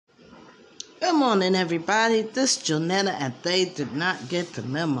Good morning, everybody. This is Jonetta, and they did not get the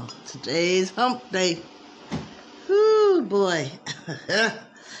memo. Today's hump day. Whoo, boy.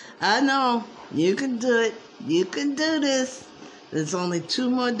 I know. You can do it. You can do this. There's only 2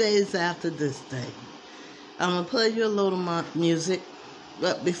 more days after this day. I'm going to play you a load of my music.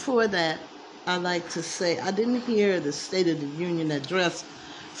 But before that, I'd like to say I didn't hear the State of the Union address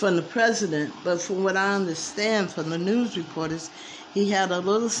from the president, but from what I understand from the news reporters, he had a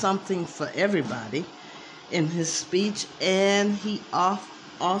little something for everybody in his speech, and he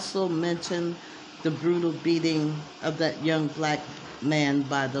also mentioned the brutal beating of that young black man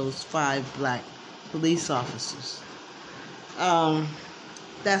by those 5 black police officers.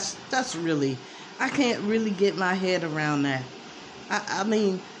 That's really, I can't really get my head around that. I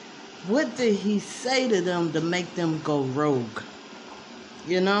mean, what did he say to them to make them go rogue?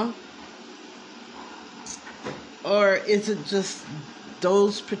 You know? Or is it just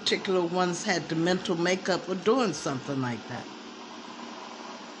those particular ones had the mental makeup of doing something like that?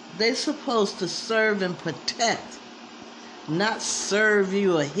 They're supposed to serve and protect, not serve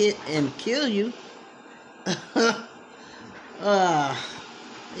you a hit and kill you.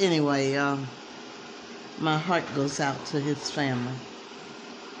 Anyway, my heart goes out to his family.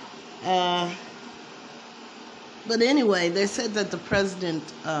 But anyway, they said that the president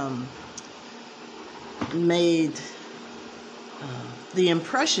made the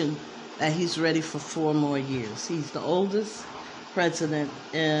impression that he's ready for 4 more years. He's the oldest president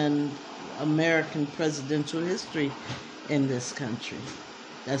in American presidential history in this country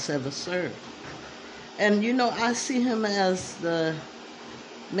that's ever served. And, you know, I see him as the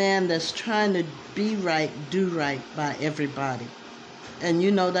man that's trying to be right, do right by everybody. And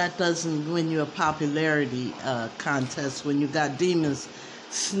you know that doesn't win you a popularity contest when you got demons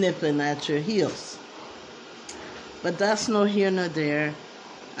snipping at your heels. But that's no here nor there.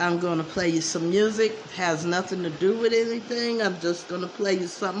 I'm going to play you some music. It has nothing to do with anything. I'm just going to play you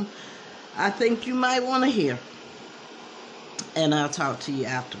something I think you might want to hear. And I'll talk to you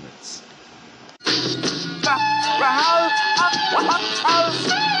afterwards.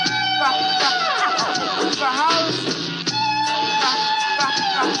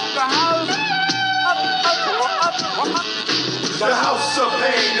 The house of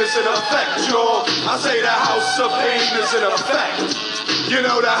pain is in effect, y'all. I say the house of pain is in effect. You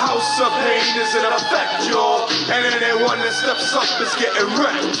know the house of pain is in effect, y'all. And anyone that steps up is getting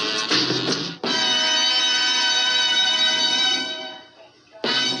wrecked.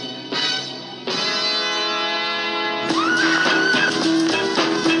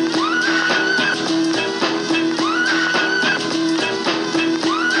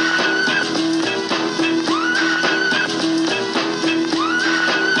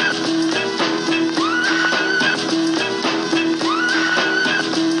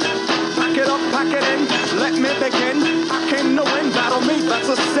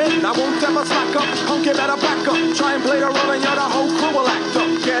 I won't ever slack up, punk you better back up. Try and play the role and you're the whole crew will act up.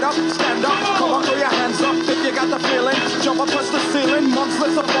 Get up, stand up, come on, throw your hands up if you got the feeling. Jump up, touch the ceiling,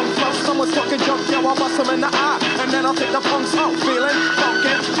 monsters of funk flow. Someone's fucking junk, yeah, I'll bust them in the eye. And then I'll take the punks out, feeling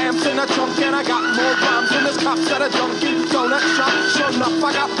funky. Amps in the trunk and I got more rhymes than this cops that are junkie. Donut shop, sure enough,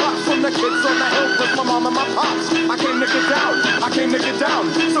 I got props from the kids on the hill with my mom and my pops. I came to get down, I came to get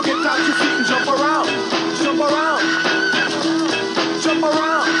down. So get out your feet and jump around, jump around, jump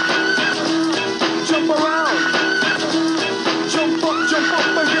around. Jump around, jump up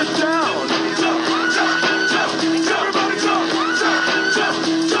and get down. Jump, jump, jump, everybody jump, jump, jump,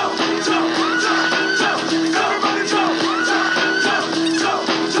 jump, jump, jump, everybody jump, jump, jump,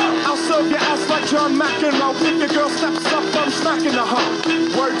 jump. I'll serve your ass like John McEnroe. If your girl steps up, I'm smacking the hump.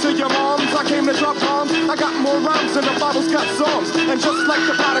 Word to your moms, I came to drop bombs. I got more rhymes than the Bible's got songs. And just like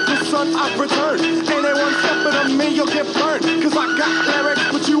the prodigal son, I've returned. Anyone stepping on me, you'll get burned. Cause I got lyrics,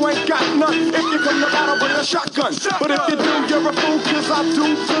 but you ain't got none. If you come to battle, bring a shotgun. But if you do, you're a fool, cause I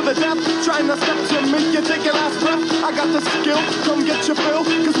do to the death. Trying to step to me, you take your last breath. I got the skill, come get your fill.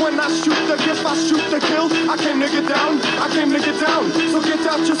 Cause when I shoot the gift, I shoot the kill. I came to get down, I came to get down. So get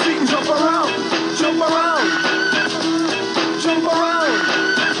out your seat and jump around. Jump around. Jump around.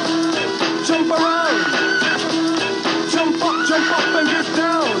 Jump around. Jump up and get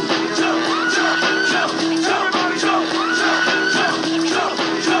down. Jump, jump, jump, everybody jump, jump, jump, jump,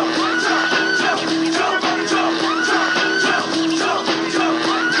 jump, jump, everybody jump, jump, jump, jump,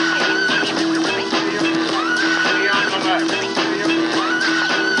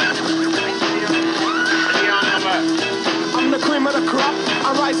 I'm the cream of the crop.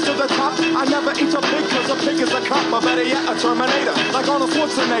 I rise to the top. I never eat a pig cause a pig is a cop. Or better yet, a Terminator. Like Arnold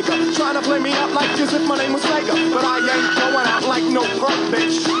Schwarzenegger. Trying to play me out like as if my name was Sega. But I ain't going out like no perk,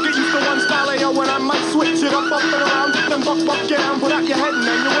 bitch. Get used to one style of shit up and around, then buck, get down, put out your head and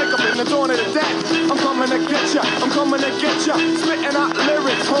then you wake up in the dawn of the dead. I'm coming to get ya, I'm coming to get ya, spitting out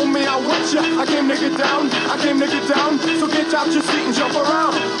lyrics, homie, I with ya. I came to get down, so get out your seat and jump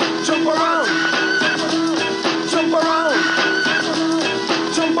around, jump around, jump around,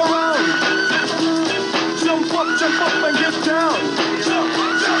 jump around, jump up and get down. Jump,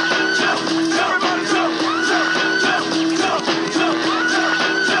 jump, jump, everybody jump, jump, jump, jump, jump, jump,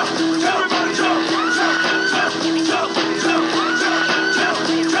 jump, everybody jump, jump, jump, jump, jump, jump,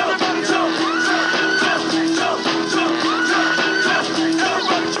 everybody jump, jump, jump, jump, jump,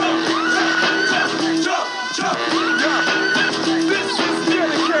 everybody jump, jump, jump, yeah. This is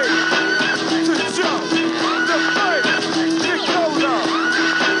dedicated to jump, the fight, get colder,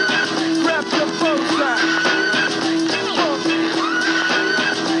 grab your bones back.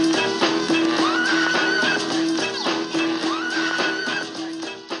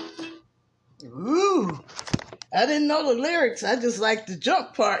 Ooh, I didn't know the lyrics. I just like the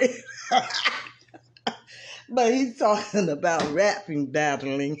jump part. But he's talking about rapping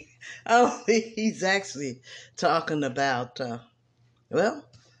battling. Oh, he's actually talking about, well,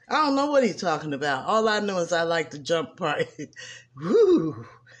 I don't know what he's talking about. All I know is I like the jump part. Woo!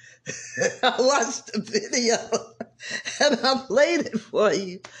 I watched the video and I played it for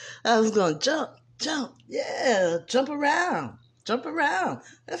you. I was going jump, yeah, jump around.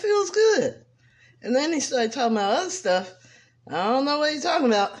 That feels good. And then he started talking about other stuff. I don't know what he's talking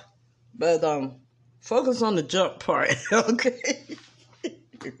about, but focus on the jump part, okay?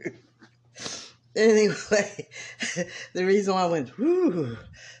 Anyway, the reason why I went, whoo,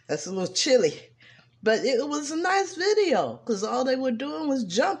 that's a little chilly. But it was a nice video because all they were doing was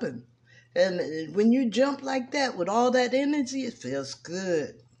jumping. And when you jump like that with all that energy, it feels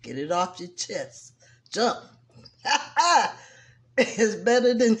good. Get it off your chest. Jump. It's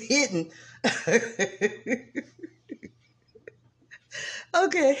better than hitting.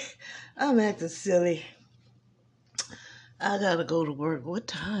 Okay, I'm acting silly. I gotta go to work. What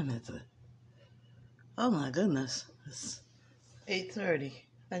time is it? Oh my goodness, it's 8:30.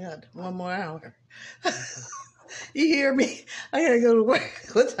 I got one more hour. You hear me? I gotta go to work.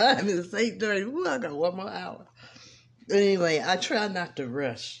 What time is it? 8:30. Ooh, I got one more hour. Anyway, I try not to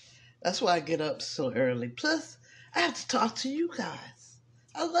rush. That's why I get up so early. Plus, I have to talk to you guys.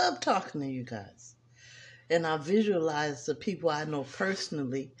 I love talking to you guys. And I visualize the people I know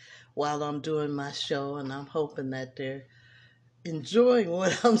personally while I'm doing my show, and I'm hoping that they're enjoying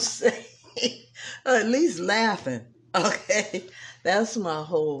what I'm saying, or at least laughing, okay? That's my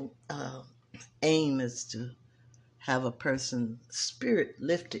whole aim, is to have a person's spirit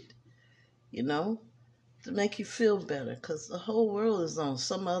lifted, you know, to make you feel better, because the whole world is on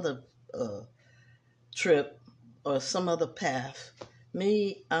some other trip or some other path.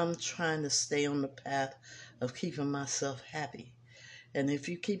 Me, I'm trying to stay on the path of keeping myself happy. And if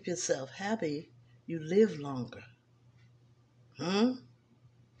you keep yourself happy, you live longer. You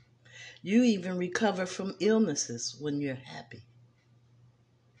even recover from illnesses when you're happy.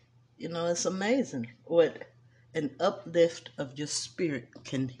 You know, it's amazing what an uplift of your spirit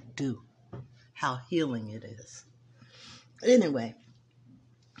can do, how healing it is. Anyway,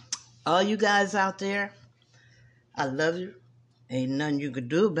 all you guys out there, I love you. Ain't nothing you could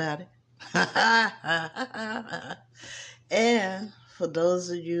do about it. And for those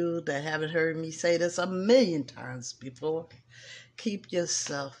of you that haven't heard me say this 1,000,000 times before, keep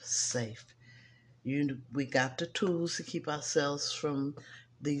yourself safe. We got the tools to keep ourselves from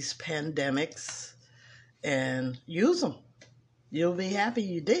these pandemics, and use them. You'll be happy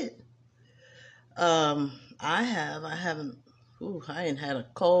you did. I ain't had a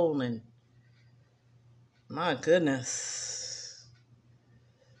cold in, my goodness,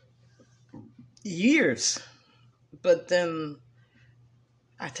 years. But then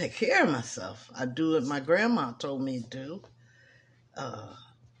I take care of myself. I do what my grandma told me to do.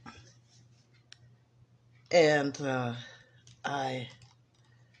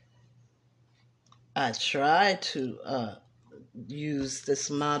 I try to use this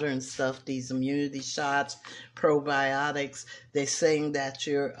modern stuff, these immunity shots, probiotics. They're saying that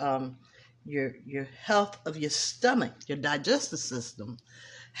your health of your stomach, your digestive system,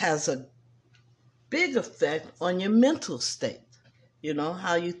 has a big effect on your mental state. You know,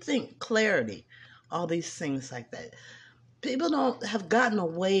 how you think, clarity, all these things like that. People have gotten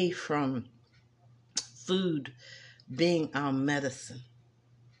away from food being our medicine.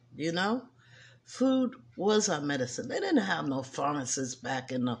 You know? Food was our medicine. They didn't have no pharmacists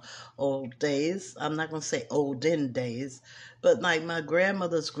back in the old days. I'm not going to say olden days, but like my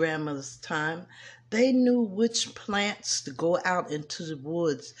grandmother's time, they knew which plants to go out into the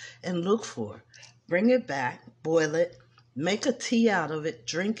woods and look for. bring it back, boil it, make a tea out of it,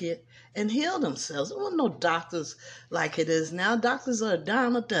 drink it, and heal themselves. There weren't no doctors like it is now. Doctors are a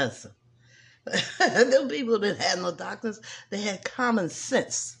dime a dozen. Them people that had no doctors, they had common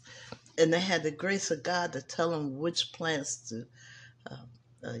sense. And they had the grace of God to tell them which plants to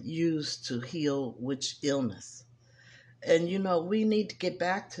use to heal which illness. And we need to get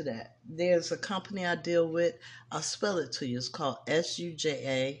back to that. There's a company I deal with. I'll spell it to you. It's called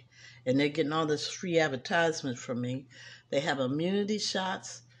SUJA, and they're getting all this free advertisement from me. They have immunity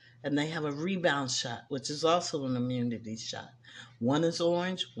shots, and they have a rebound shot, which is also an immunity shot. One is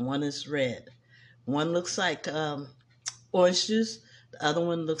orange, one is red. One looks like orange juice, the other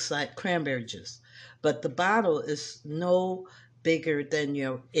one looks like cranberry juice. But the bottle is no bigger than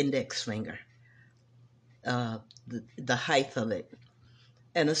your index finger, the height of it.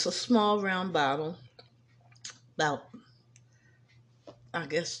 And it's a small round bottle, about, I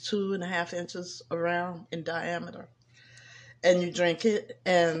guess, 2.5 inches around in diameter. And you drink it,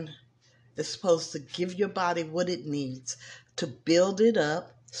 and it's supposed to give your body what it needs to build it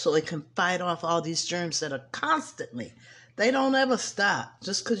up so it can fight off all these germs that are constantly. They don't ever stop.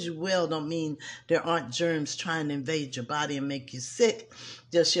 Just because you're well don't mean there aren't germs trying to invade your body and make you sick.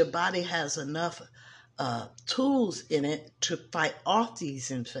 Just your body has enough tools in it to fight off these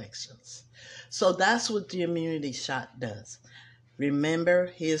infections. So that's what the immunity shot does. Remember,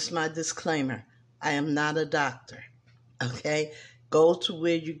 here's my disclaimer. I am not a doctor, okay? Go to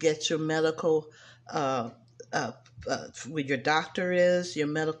where you get your medical, where your doctor is, your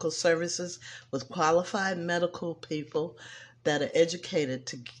medical services, with qualified medical people that are educated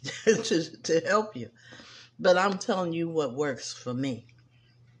to help you. But I'm telling you what works for me.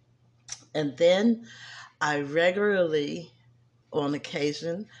 And then I regularly, on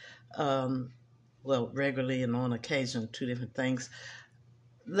occasion, regularly and on occasion, two different things.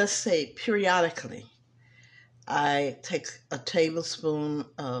 Let's say periodically, I take a tablespoon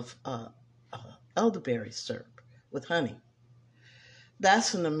of elderberry syrup with honey.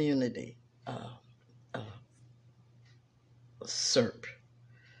 That's an immunity syrup.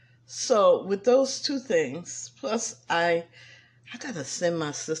 So with those two things, plus I gotta send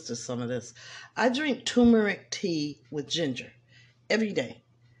my sister some of this. I drink turmeric tea with ginger every day.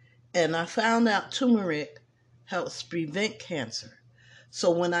 And I found out turmeric helps prevent cancer.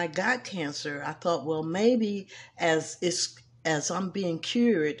 So when I got cancer, I thought, well, maybe as I'm being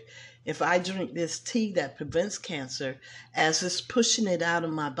cured, if I drink this tea that prevents cancer, as it's pushing it out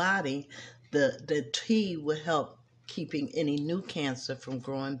of my body, the tea will help keeping any new cancer from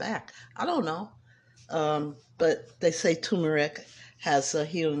growing back. I don't know. But they say turmeric has a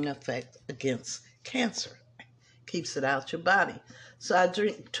healing effect against cancer. Keeps it out your body. So I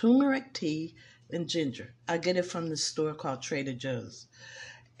drink turmeric tea and ginger. I get it from the store called Trader Joe's.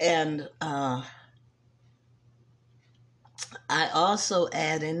 And I also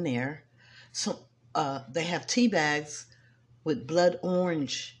add in there some, they have tea bags with blood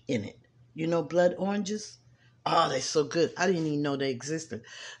orange in it. You know blood oranges? Oh, they're so good. I didn't even know they existed.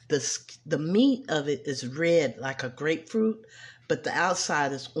 The meat of it is red like a grapefruit, but the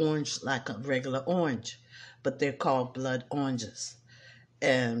outside is orange like a regular orange. But they're called blood oranges.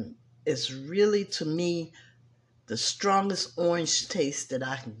 And it's really, to me, the strongest orange taste that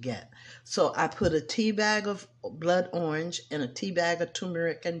I can get. So I put a tea bag of blood orange and a tea bag of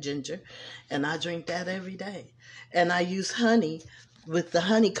turmeric and ginger, and I drink that every day. And I use honey with the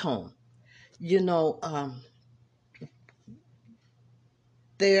honeycomb. You know,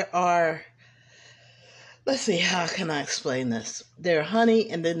 there are, let's see, how can I explain this? There's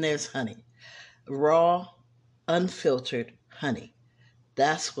honey and then there's honey. Raw, unfiltered honey.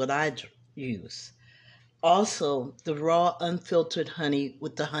 That's what I use. Also, the raw, unfiltered honey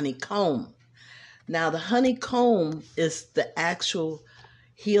with the honeycomb. Now, the honeycomb is the actual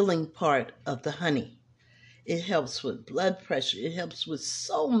healing part of the honey. It helps with blood pressure. It helps with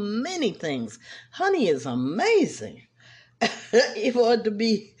so many things. Honey is amazing. It ought to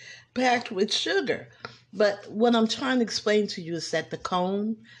be packed with sugar. But what I'm trying to explain to you is that the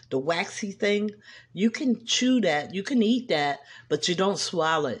cone, the waxy thing, you can chew that, you can eat that, but you don't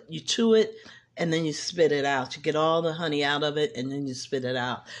swallow it. You chew it and then you spit it out. You get all the honey out of it and then you spit it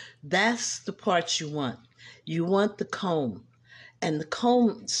out. That's the part you want. You want the comb. And the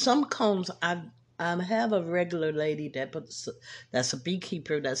comb, some combs, I have a regular lady that's a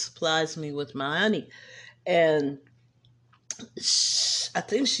beekeeper that supplies me with my honey. And I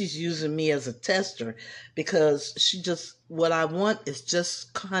think she's using me as a tester because what I want is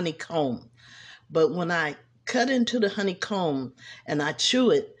just honeycomb. But when I cut into the honeycomb and I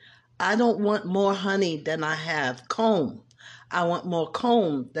chew it, I don't want more honey than I have comb. I want more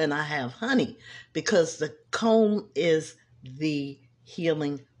comb than I have honey, because the comb is the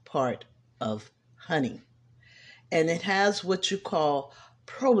healing part of honey. And it has what you call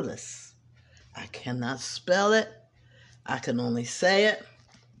propolis. I cannot spell it. I can only say it.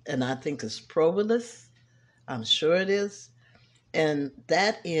 And I think it's propolis. I'm sure it is. And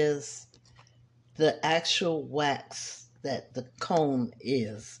that is the actual wax that the comb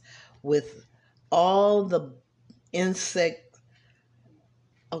is, with all the insect.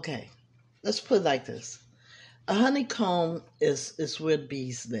 Okay, let's put it like this. A honeycomb is where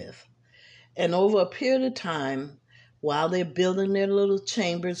bees live. And over a period of time, while they're building their little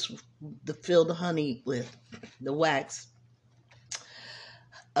chambers to fill the honey with, the wax,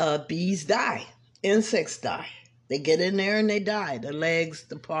 bees die. Insects die. They get in there and they die. The legs,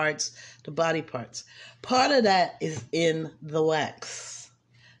 the parts, the body parts. Part of that is in the wax.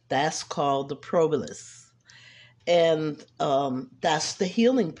 That's called the propolis. And that's the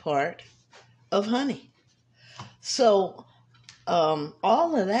healing part of honey. So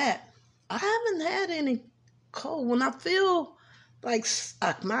all of that, I haven't had any cold. When I feel like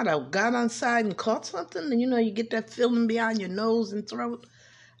I might have got outside and caught something, and you get that feeling behind your nose and throat,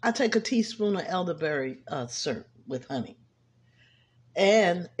 I take a teaspoon of elderberry syrup with honey.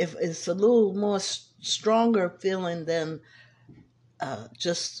 And if it's a little more stronger feeling than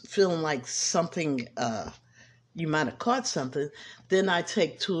just feeling like something, you might have caught something, then I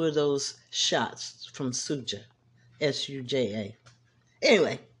take 2 of those shots from Suja, Suja.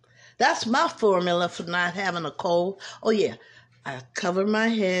 Anyway, that's my formula for not having a cold. Oh yeah, I cover my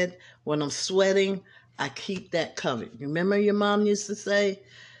head. When I'm sweating, I keep that covered. Remember your mom used to say,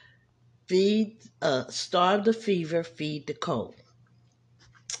 starve the fever, feed the cold.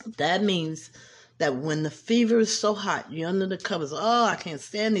 That means that when the fever is so hot, you're under the covers. Oh, I can't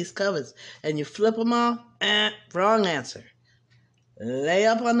stand these covers. And you flip them off. Wrong answer. Lay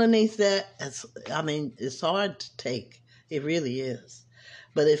up underneath that. It's hard to take. It really is.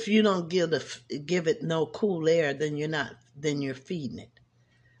 But if you don't give it no cool air, then you're feeding it.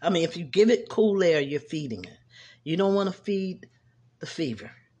 If you give it cool air, you're feeding it. You don't want to feed the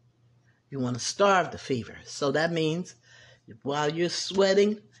fever. You want to starve the fever. So that means while you're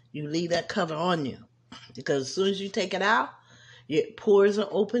sweating, you leave that cover on you. Because as soon as you take it out, your pores are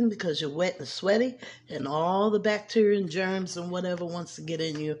open because you're wet and sweaty, and all the bacteria and germs and whatever wants to get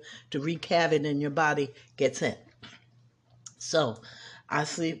in you to wreak havoc in your body gets in. So I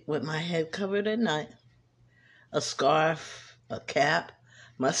sleep with my head covered at night, a scarf, a cap.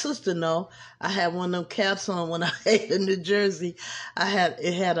 My sister know I had one of them caps on when I ate in New Jersey.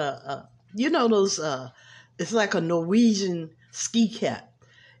 It had those, it's like a Norwegian ski cap.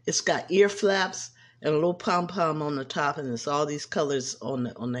 It's got ear flaps and a little pom-pom on the top, and it's all these colors on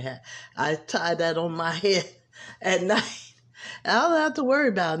the hat. I tie that on my head at night. I don't have to worry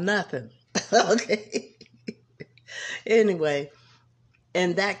about nothing. Okay? Anyway,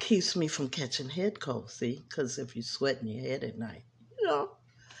 and that keeps me from catching head cold, see? Because if you sweat in your head at night,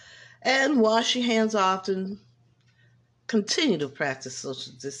 And wash your hands often. Continue to practice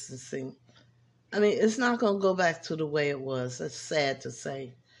social distancing. It's not going to go back to the way it was. It's sad to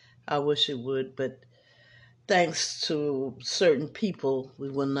say. I wish it would, but thanks to certain people, we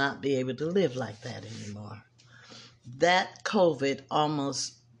will not be able to live like that anymore. That COVID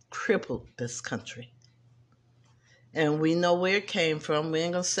almost crippled this country. And we know where it came from. We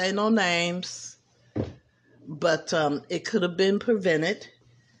ain't going to say no names. But it could have been prevented.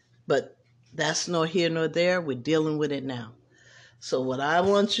 But that's nor here nor there. We're dealing with it now. So what I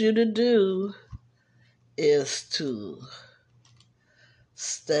want you to do is to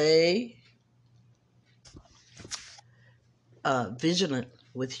stay vigilant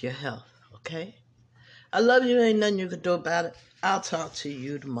with your health, okay? I love you. Ain't nothing you can do about it. I'll talk to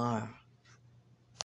you tomorrow.